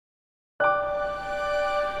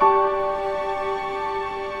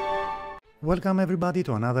Welcome everybody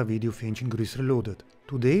to another video of Ancient Greece Reloaded.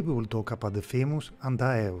 Today we will talk about the famous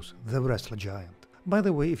Antaeus, the wrestler giant. By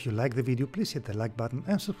the way, if you like the video, please hit the like button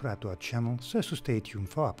and subscribe to our channel so as to stay tuned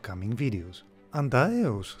for upcoming videos.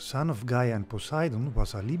 Antaeus, son of Gaia and Poseidon,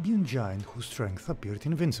 was a Libyan giant whose strength appeared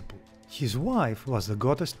invincible. His wife was the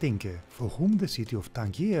goddess Tinke, for whom the city of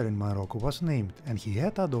Tangier in Morocco was named, and he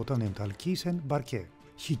had a daughter named Alkisen Barke.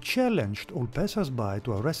 He challenged all passers-by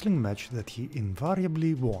to a wrestling match that he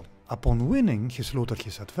invariably won. Upon winning, he slaughtered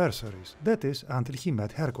his adversaries, that is, until he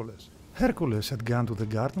met Hercules. Hercules had gone to the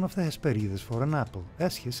garden of the Hesperides for an apple,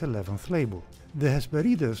 as his 11th labor. The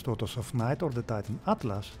Hesperides, daughters of Night or the Titan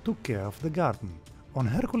Atlas, took care of the garden. On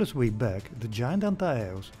Hercules' way back, the giant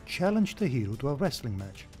Antaeus challenged the hero to a wrestling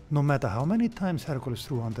match. No matter how many times Hercules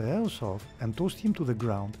threw Antaeus off and tossed him to the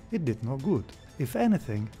ground, it did no good. If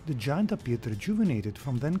anything, the giant appeared rejuvenated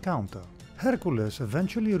from the encounter. Hercules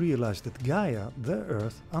eventually realized that Gaia, the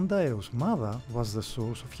earth, Antaeus' mother, was the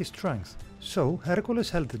source of his strength. So Hercules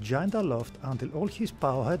held the giant aloft until all his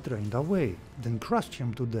power had drained away, then crushed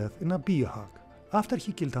him to death in a bear hug. After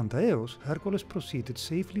he killed Antaeus, Hercules proceeded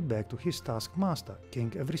safely back to his taskmaster,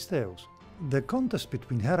 King Eurystheus. The contest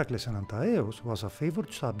between Heracles and Antaeus was a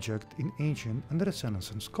favored subject in ancient and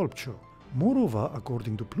Renaissance sculpture. Moreover,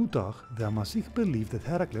 according to Plutarch, the Amazigh believed that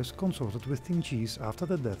Heracles consorted with Tingis after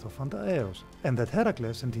the death of Antaeus, and that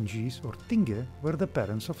Heracles and Tingis or Tinge were the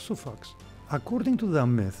parents of Suphax. According to the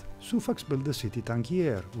myth, Suphax built the city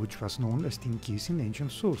Tangier, which was known as Tingis in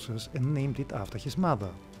ancient sources, and named it after his mother.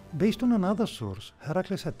 Based on another source,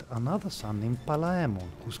 Heracles had another son named Palaemon,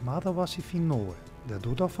 whose mother was Iphinoe, the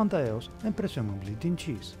daughter of Antaeus and presumably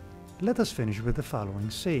Tingis. Let us finish with the following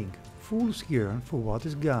saying: "Fools yearn for what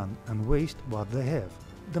is gone and waste what they have."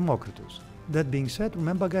 Democritus. That being said,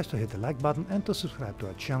 remember guys to hit the like button and to subscribe to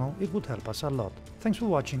our channel, it would help us a lot. Thanks for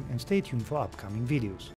watching and stay tuned for upcoming videos.